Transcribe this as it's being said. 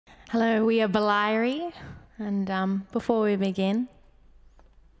Hello, we are Balairi, and before we begin,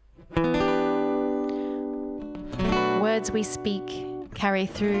 words we speak carry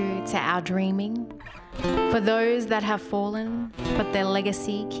through to our dreaming. For those that have fallen, but their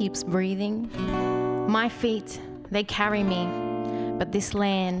legacy keeps breathing. My feet, they carry me, but this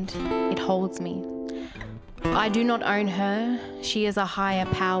land, it holds me. I do not own her, she is a higher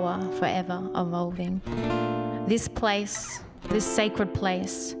power forever evolving. This place, this sacred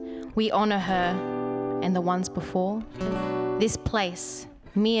place, we honor her and the ones before. This place,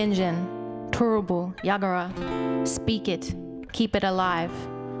 Mianjin, Turrbal, Yagara, speak it, keep it alive.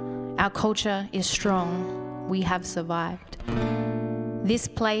 Our culture is strong, we have survived. This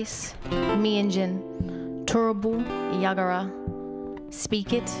place, Mianjin, Turrbal, Yagara,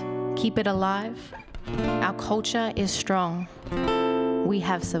 speak it, keep it alive. Our culture is strong, we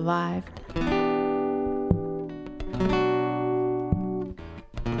have survived.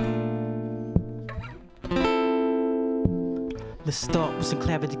 Let's start with some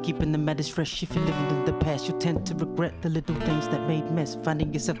clarity, keeping the matters fresh. If you're living in the past, you tend to regret the little things that made mess.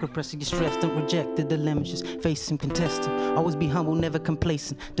 Finding yourself repressing your stress, don't reject the dilemmas, just face and contest them. Always be humble, never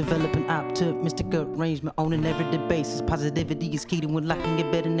complacent. Developing optimistic arrangement on an everyday basis. Positivity is key to unlocking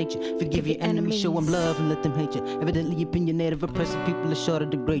your better nature. Forgive your enemies, show them love and let them hate you. Evidently opinionated, oppressive people are sure to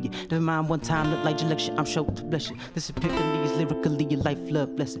degrade you. Never mind one time, look like your lecture, I'm sure to bless you. This epiphany is lyrically your life,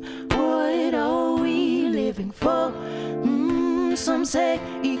 love, blessing. What are we living for? Some say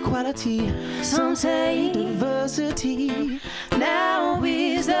equality, some say diversity. Now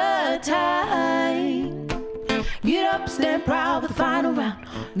is the time. Get up, stand proud with the final round.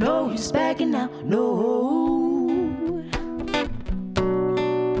 No use backing out, no.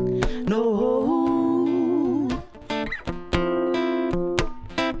 No.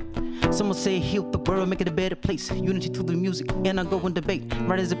 Someone say heal the world, make it a better place. Unity through the music, and I go and debate.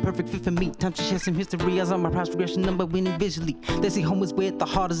 Right is a perfect fit for me. Time to share some history. I saw my past progression number winning visually. They say home is where the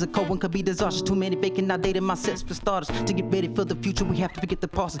heart is a cold one could be disastrous. Too many faking outdated my sets for starters. To get ready for the future, we have to forget the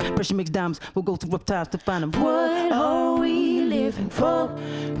pauses. Pressure makes diamonds. We'll go through rough times to find them. What are we living for?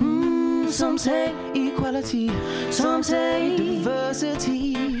 Some say equality, some say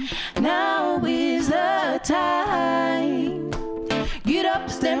diversity. Now is the time. Get up,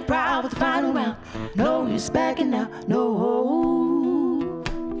 stand proud with the final round. No use backing out, no.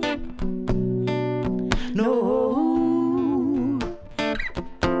 No.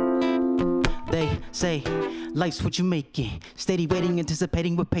 They say life's what you make it. Steady waiting,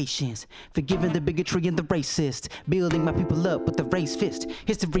 anticipating with patience. Forgiving the bigotry and the racist. Building my people up with the raised fist.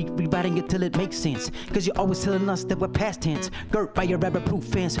 History, rewriting it till it makes sense. Cause you're always telling us that we're past tense. Girt by your rabbit-proof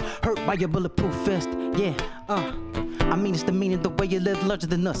fence. Hurt by your bulletproof vest. Yeah, I mean it's the meaning, the way you live larger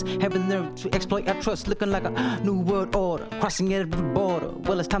than us. Having the nerve to exploit our trust. Looking like a new world order. Crossing every border.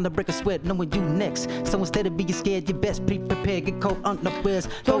 Well, it's time to break a sweat, knowing you next. So instead of being scared, you best be prepared. Get cold unawares.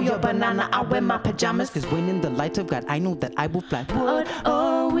 Throw your banana, I wear my pajamas. Cause when in the light of God, I know that I will fly. What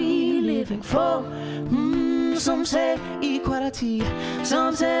are we living for? Some say equality,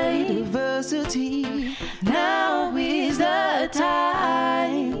 some say diversity. Now is the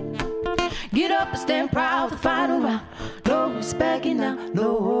time. Get up and stand proud for the final round. No use backing out,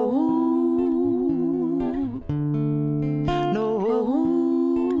 no. No.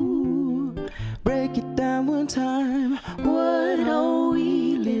 Break it down one time. What are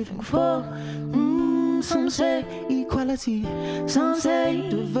we living for? Some say equality, some say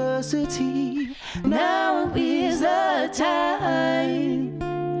diversity. Now is the time.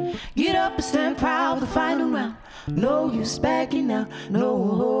 Get up and stand proud for the final round. No use backing out,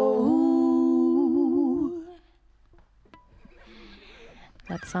 no.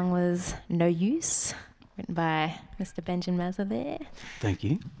 That song was No Use, written by Mr. Benjamin Mazza there. Thank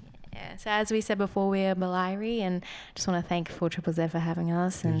you. Yeah, so as we said before, we're Balairi, and just want to thank 4ZZZ for having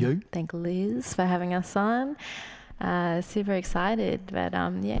us, and thank Liz for having us on. Super excited, but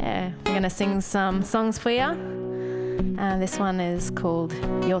yeah, we're going to sing some songs for you. This one is called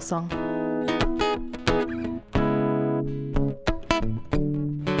Your Song.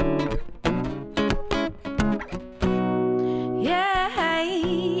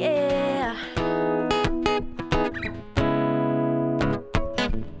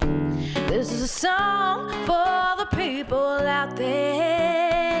 This is a song for the people out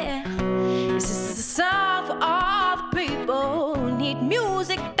there. This is a song for all the people who need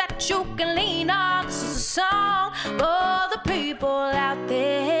music that you can lean on. This is a song for the people out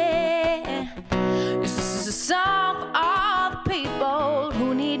there. This is a song for all the people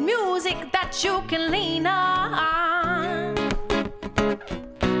who need music that you can lean on.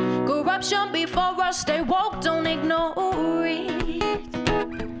 Corruption before us, stay woke, don't ignore it.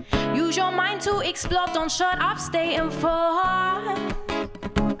 Use your mind to explore, don't shut up, stay informed.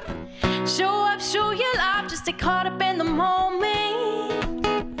 Show up, show your love, just stay caught up in the moment.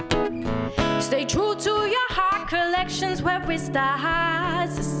 Stay true to your heart, collections where it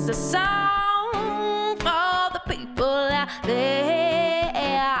starts. This is a song for the people out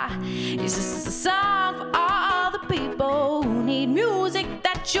there. This is a song for all the people who need music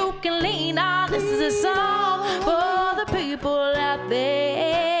that you can lean on. This is a song for the people out there.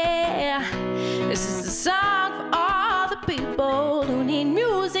 This is a song for all the people who need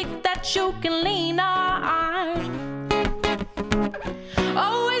music that you can lean on.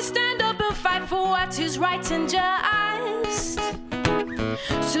 Always stand up and fight for what is right and just.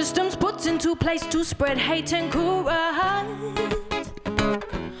 Systems put into place to spread hate and corrupt.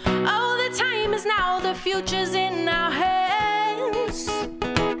 Oh, the time is now, the future's in our hands.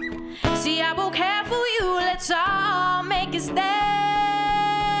 See, I will care for you, let's all make a stand.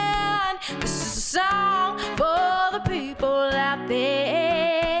 This is a song for the people out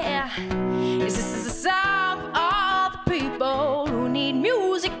there. Yes, this is a song for all the people who need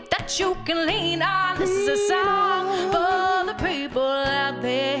music that you can lean on. This is a song for the people out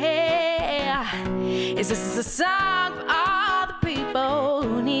there. Yes, this is a song for all the people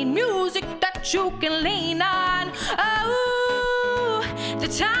who need music that you can lean on. Oh, the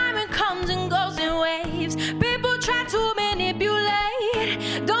timing comes and goes in waves. People try to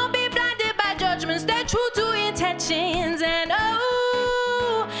manipulate. Don't be blinded by judgments, stay true to intentions. And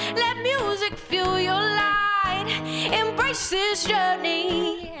oh, let music fuel your light. Embrace this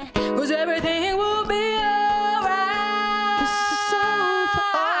journey, 'cause everything will be alright. This is a song for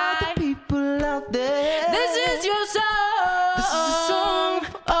all the people out there. This is your song. This is a song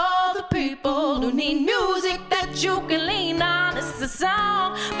for all the people who need music that you can lean on. This is a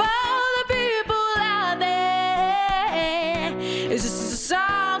song for all the people out there. This is a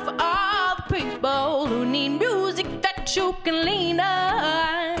song for all the people who need music that you can lean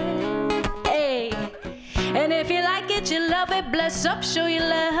on. Hey, and if you like it, you love it, bless up, show your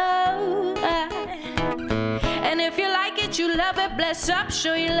love. And if you like it, you love it, bless up,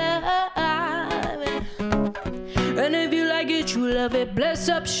 show your love. And if you like it, you love it, bless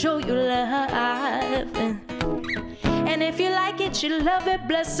up, show your love. And if you like it, you love it,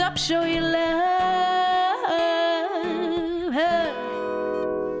 bless up, show your love.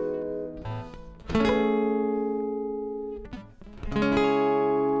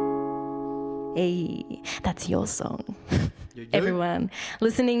 Hey, that's your song. Everyone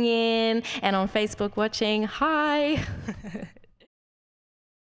listening in and on Facebook watching, hi.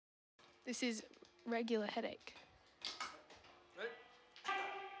 This is Regular Headache.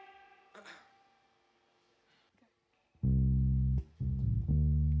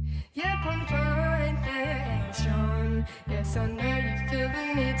 Yep, I'm fine, thanks, John. Yes, I know you feel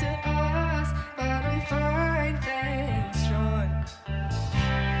the need to ask, but I'm fine, thanks, John.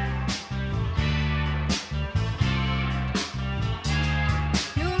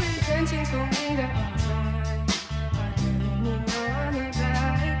 Your intentions for me to ask why. I really need no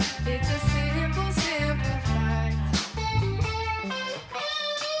alibi. It's a simple, simple fact.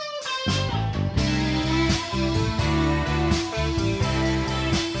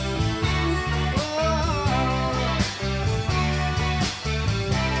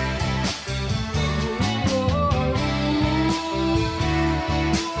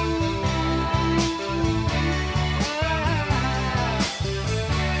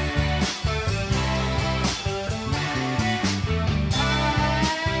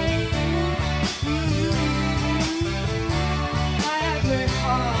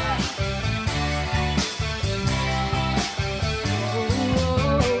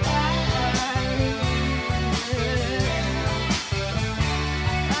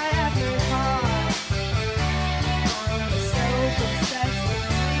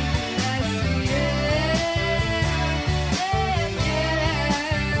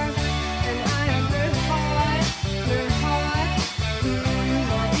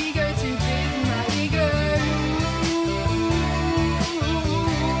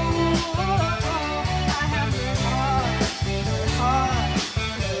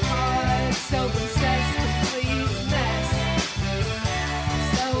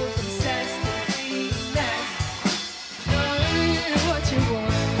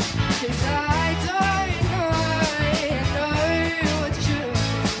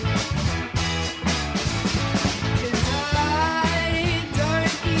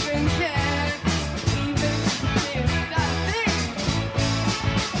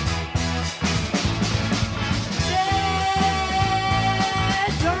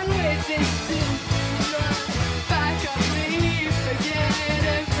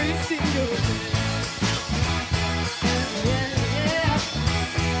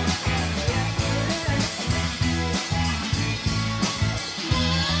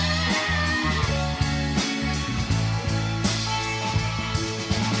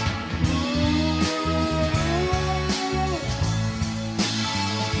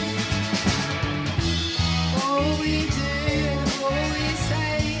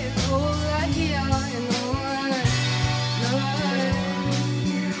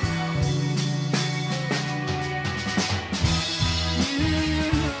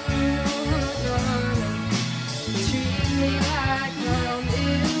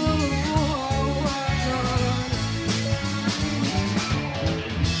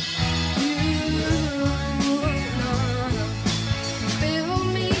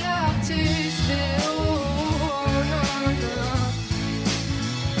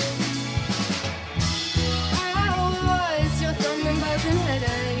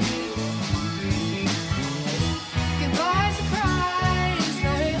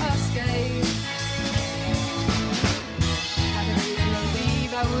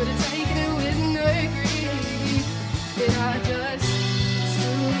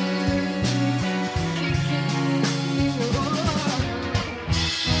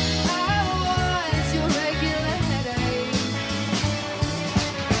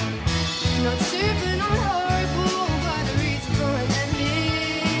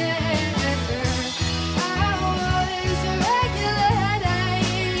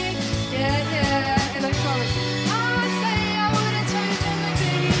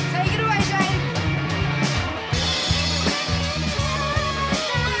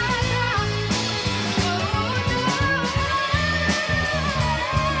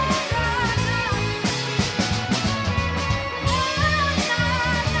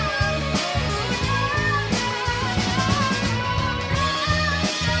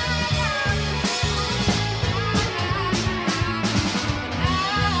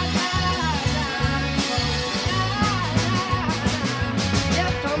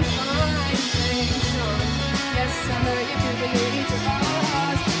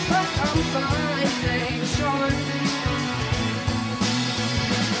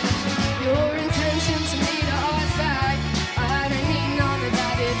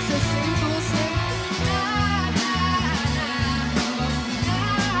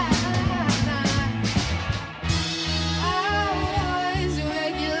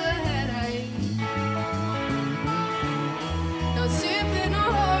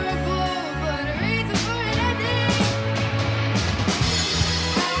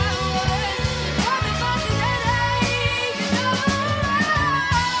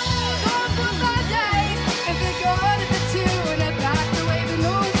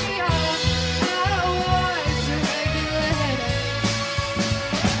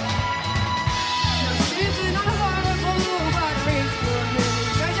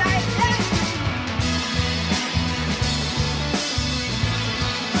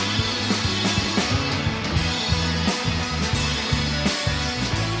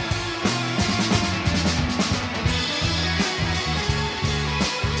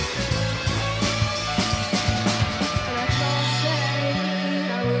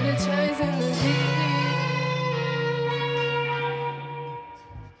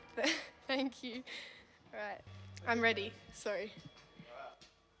 Thank you. All right, I'm ready. Sorry. You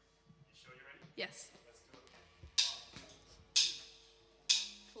sure you're ready? Yes.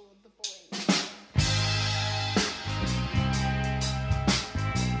 For the boys.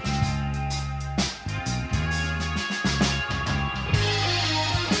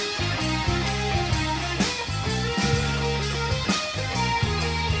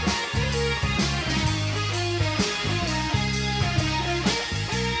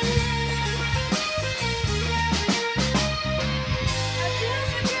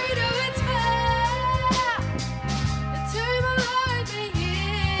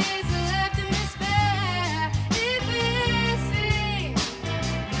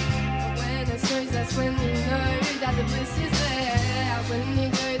 That's when you know that the bliss is there. When you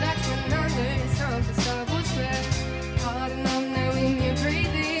go, that's when I know it's time for Starboard Square. Hard enough knowing you're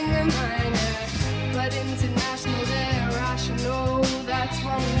breathing a minor, but international, they're rational. That's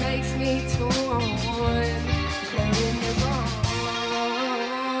what makes me torn. Knowing you're wrong.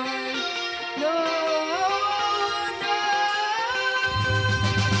 No, no.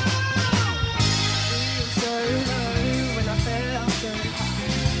 Feels so low when I felt so high.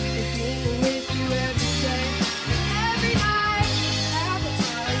 If being with you every day, every night,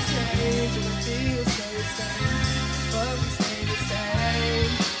 appetite change, and it feels so same. But we stay the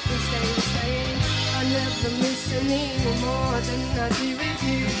same, we stay the same. I never miss any more than I do with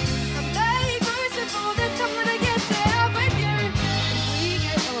you. I'm very grateful for the time when I get to have with you. When we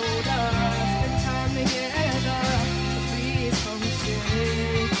get older, spend time together. Please come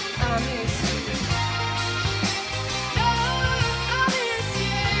soon, I miss you. No, I miss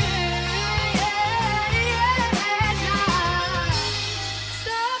you. Yeah, yeah, yeah.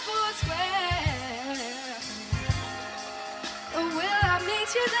 Starboard Square. Oh, will I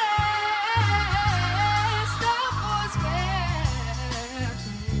meet you there? Starboard Square.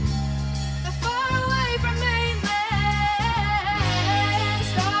 Far away from mainland.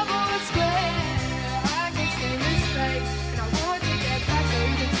 Starboard Square. I can see this place, and I want to get back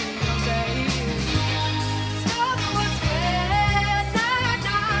over to your days. Starboard Square. Nah,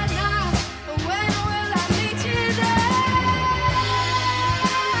 nah, nah. When will I meet you there?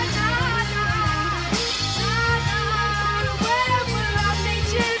 Nah, nah, nah, nah. When will I meet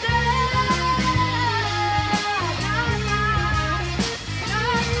you there? Nah, nah, nah,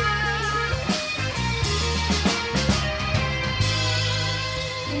 nah.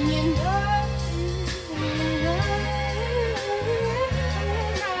 And you know,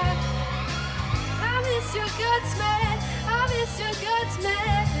 I miss your guts, man. I miss your guts,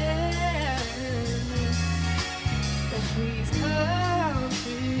 man. And please come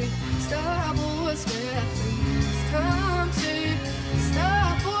to Starboard Square. Please come to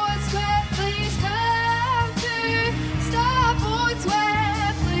Starboard Square. Please come to Starboard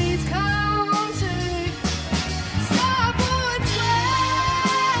Square. Please come to Starboard Square.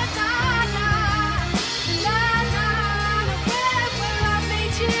 Nah, nah, nah, nah. Where will I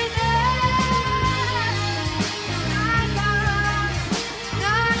meet you there? Nah, nah,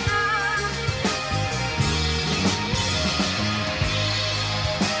 nah, nah.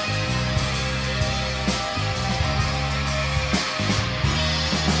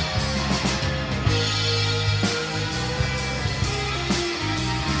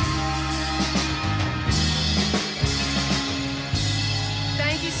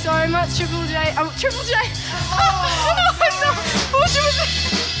 Thank you so much, Triple J. Triple J! No, I'm not. Oh, Triple J!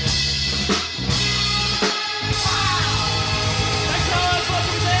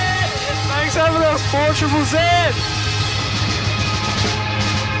 Thanks, everyone else, for Triple Z.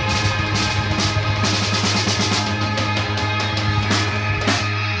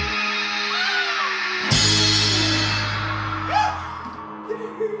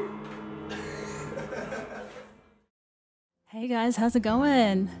 Hey guys, how's it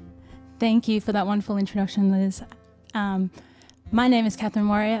going? Thank you for that wonderful introduction, Liz. My name is Katherine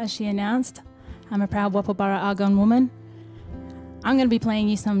Waria, as she announced. I'm a proud Wappabara Argon woman. I'm going to be playing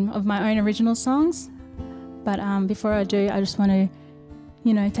you some of my own original songs, but before I do, I just want to,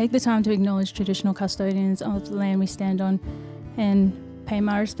 take the time to acknowledge traditional custodians of the land we stand on and pay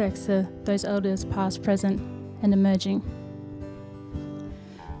my respects to those elders past, present and emerging.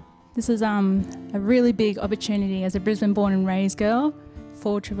 This is a really big opportunity as a Brisbane born and raised girl.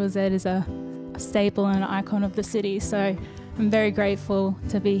 4ZZZ is a staple and an icon of the city, so I'm very grateful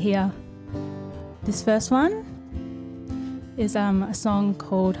to be here. This first one is a song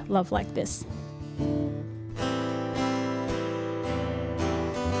called Love Like This.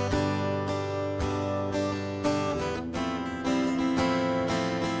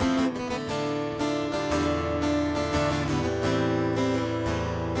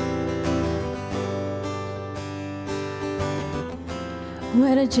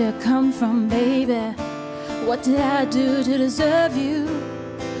 Where did you come from, baby? What did I do to deserve you?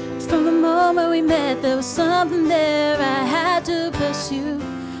 From the moment we met, there was something there I had to pursue.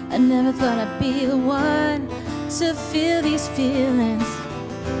 I never thought I'd be the one to feel these feelings.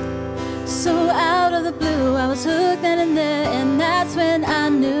 So out of the blue, I was hooked then and there, and that's when I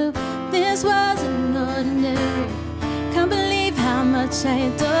knew this wasn't ordinary. Can't believe how much I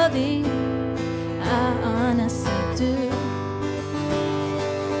adore thee, I honestly do.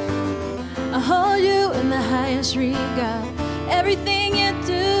 I hold you in the highest regard. Everything you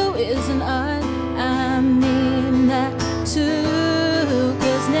do is an art. I mean that too.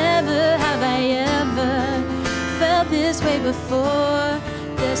 'Cause never have I ever felt this way before.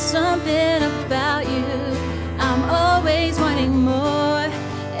 There's something about you, I'm always wanting more.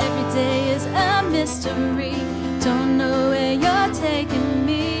 Every day is a mystery. Don't know where you're taking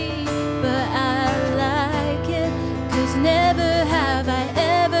me, but I like it. 'Cause never have I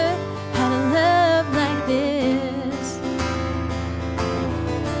ever had a love like this.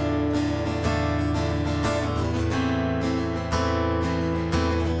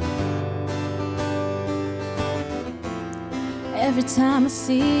 Every time I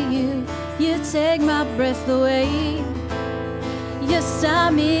see you, you take my breath away. You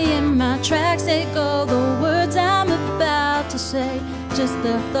stop me in my tracks, take all the words I'm about to say. Just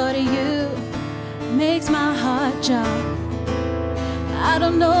the thought of you makes my heart jump. I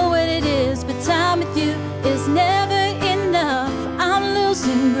don't know what it is, but time with you is never enough. I'm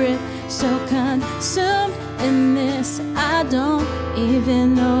losing grip, so consumed in this, I don't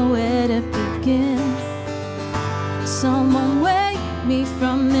even know where to begin. Someone wake me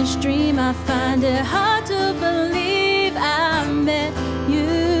from this dream. I find it hard to believe I met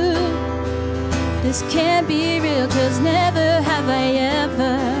you. This can't be real, 'cause never have I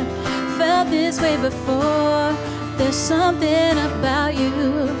ever felt this way before. There's something about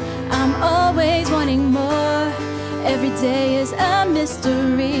you, I'm always wanting more. Every day is a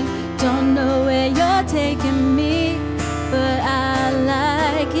mystery. Don't know where you're taking me, but I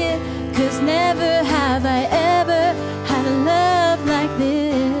like it. 'Cause never have I ever had a love like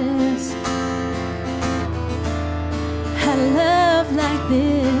this. Had a love like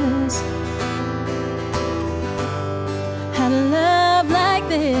this. Had a love like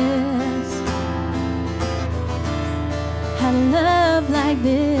this. Had a love like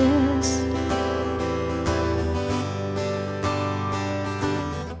this.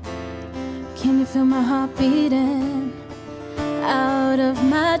 Can you feel my heart beating out of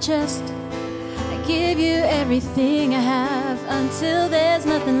my chest? I give you everything I have until there's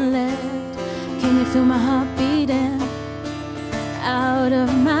nothing left. Can you feel my heart beating out of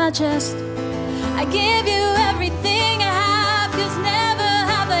my chest? I give you everything I have, 'cause never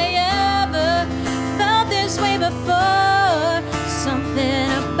have I ever felt this way before. Something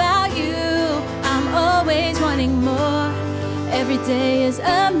about you, I'm always wanting more. Every day is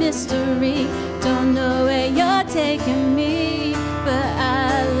a mystery. Don't know where you're taking me, but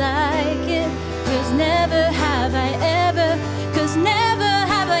I like it. 'Cause never have I ever, 'cause never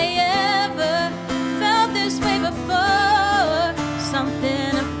have I ever felt this way before.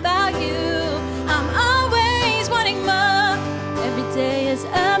 Something about you, I'm always wanting more. Every day is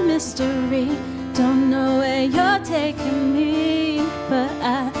a mystery. Don't know where you're taking me, but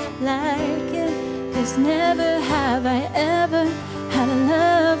I like it. 'Cause never have I ever had a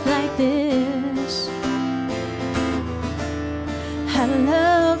love like this. Had a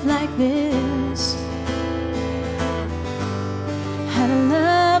love like this. Had a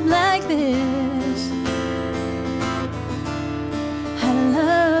love like this. Had a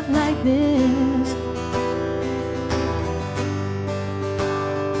love like this.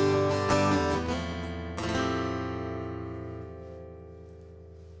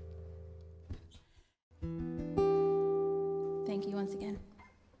 Thank you once again.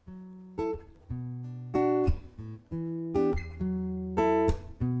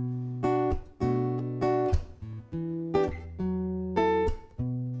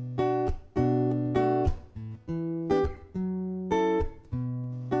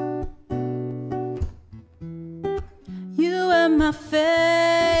 You were my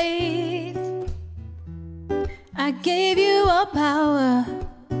faith. I gave you all power.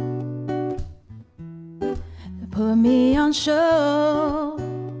 Put me on show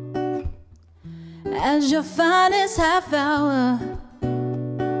as your finest half hour.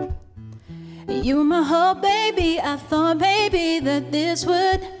 You were my whole baby. I thought maybe that this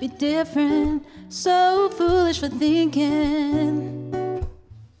would be different. So foolish for thinking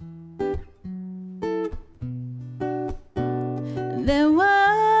there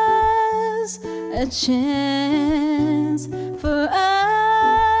was a chance for us.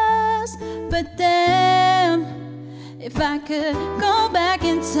 But damn, if I could go back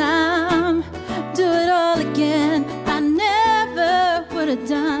in time, do it all again, I never would have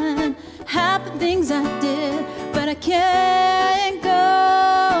done half the things I did. But I can't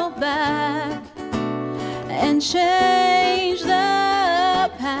go back and change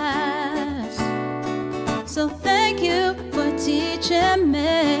the past. So thank you for teaching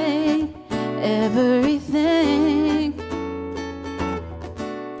me everything.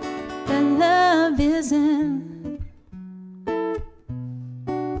 That love isn't,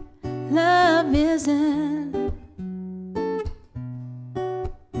 love isn't.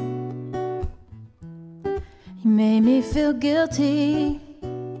 You made me feel guilty,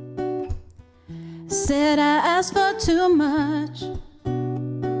 said I asked for too much.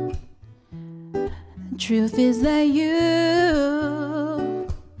 The truth is that you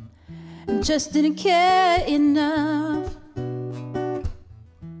just didn't care enough.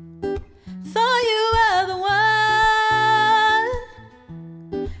 Thought you were the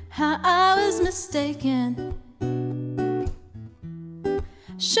one, how I was mistaken.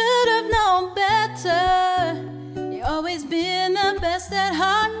 Should have known better. You always been the best at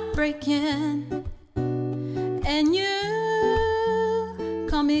heartbreaking. And you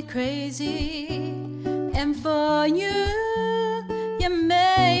call me crazy, and for you, yeah,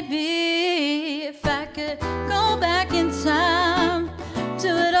 maybe if I could go back in time, do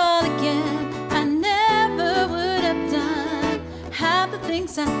it all again, I never would have done half the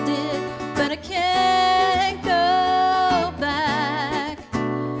things I did. But I can't go back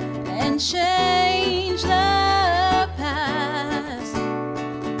and change the past.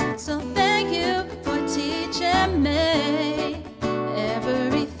 So thank you for teaching me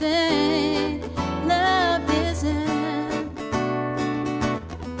everything. Love isn't,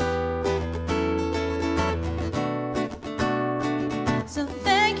 so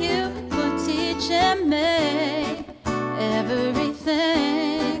thank you for teaching me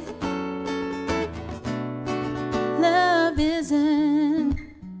everything. Love isn't,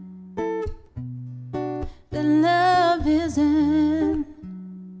 the love isn't.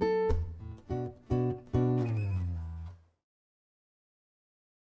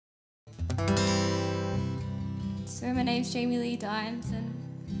 So my name's Jamie Lee Dimes, and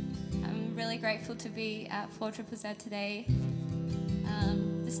I'm really grateful to be at 4ZZZ today.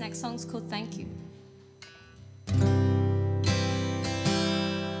 This next song's called Thank You.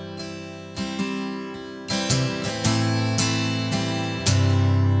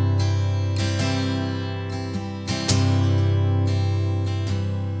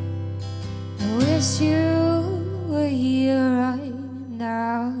 I wish you were here right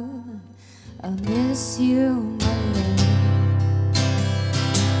now. I miss you, my love.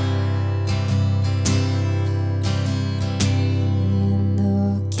 In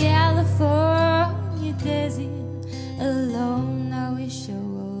the California desert, alone, I wish I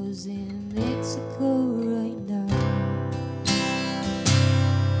was in Mexico right now.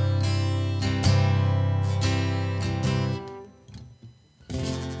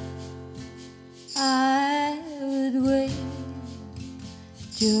 I would wait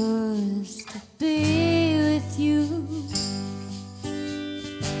just to be with you.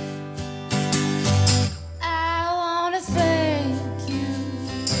 I wanna thank you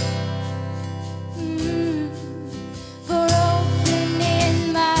for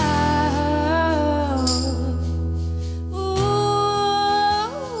opening my heart. Ooh,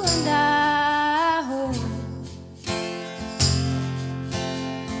 and I hope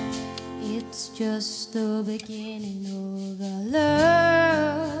it's just the beginning of our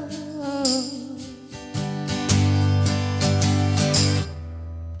love.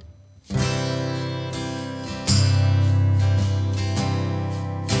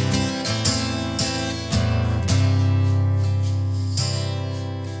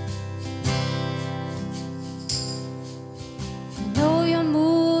 I know you're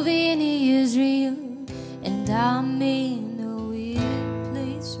moving to Israel, and I'm in a weird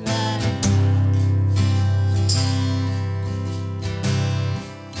place right now.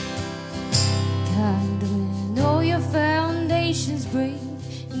 Kind of know your foundations break,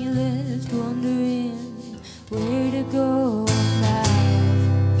 you left wondering where to go now.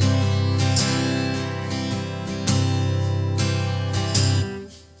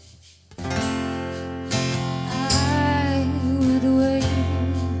 I would wait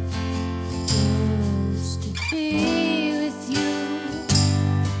just to be with you.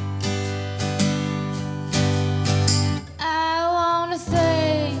 I wanna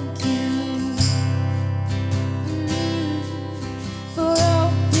thank you for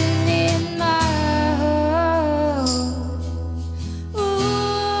opening my heart.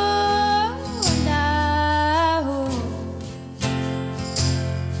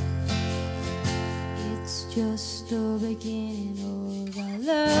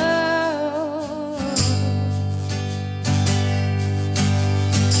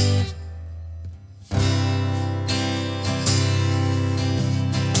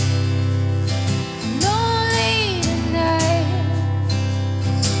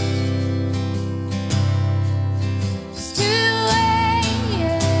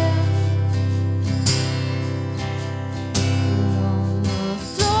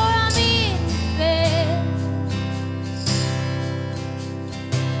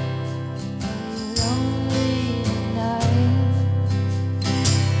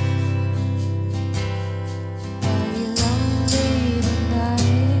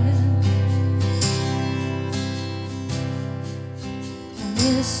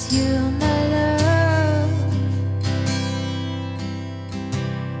 miss you, my love.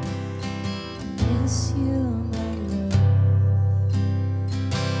 Miss you, my love.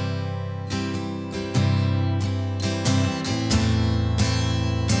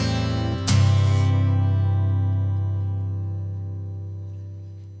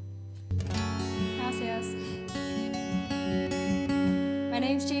 Gracias. My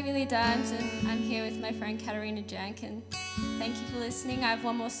name's Jamie Lee Dimes and I'm here with my friend Katerina Jankin. Thank you for listening. I have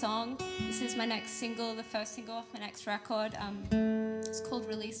one more song. This is my next single, the first single off my next record. It's called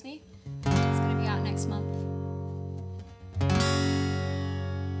Release Me. It's going to be out next month.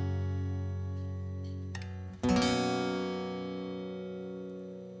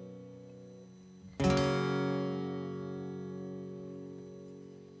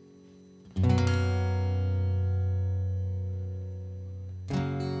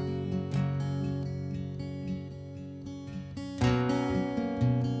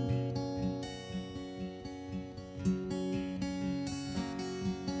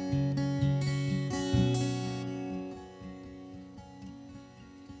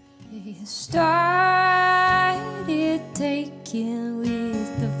 Started taking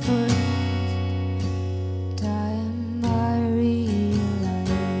with the first time I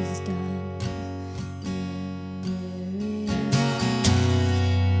realized I'm in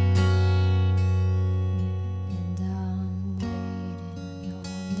and I'm waiting on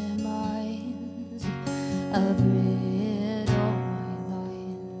their minds. I've read all my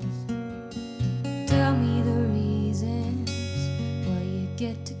lines. Tell me the reasons why you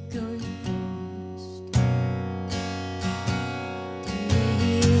get to go first. Do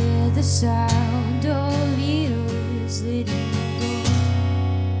you hear the sound of years letting go?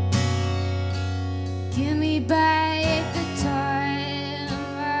 Give me back the time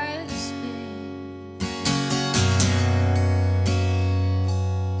I spent.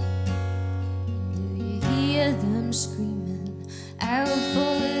 And do you hear them screaming out for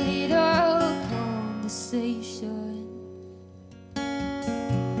a little conversation?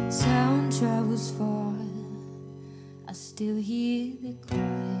 Sound travels far, I still hear the cries.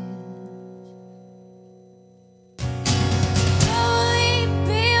 Slowly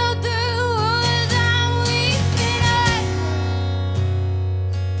build the walls I'm weeping under.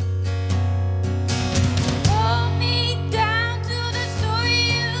 Hold me down to the story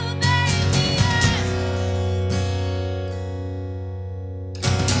you buried me under.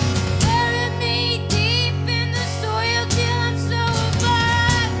 Bury me deep in the soil till I'm so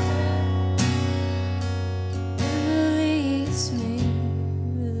above. Release me,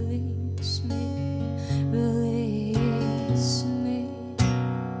 release me, release me.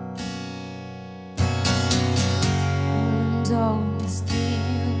 And on this day,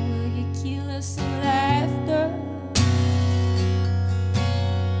 will you kill us in laughter?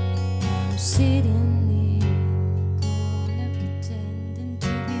 I'm sitting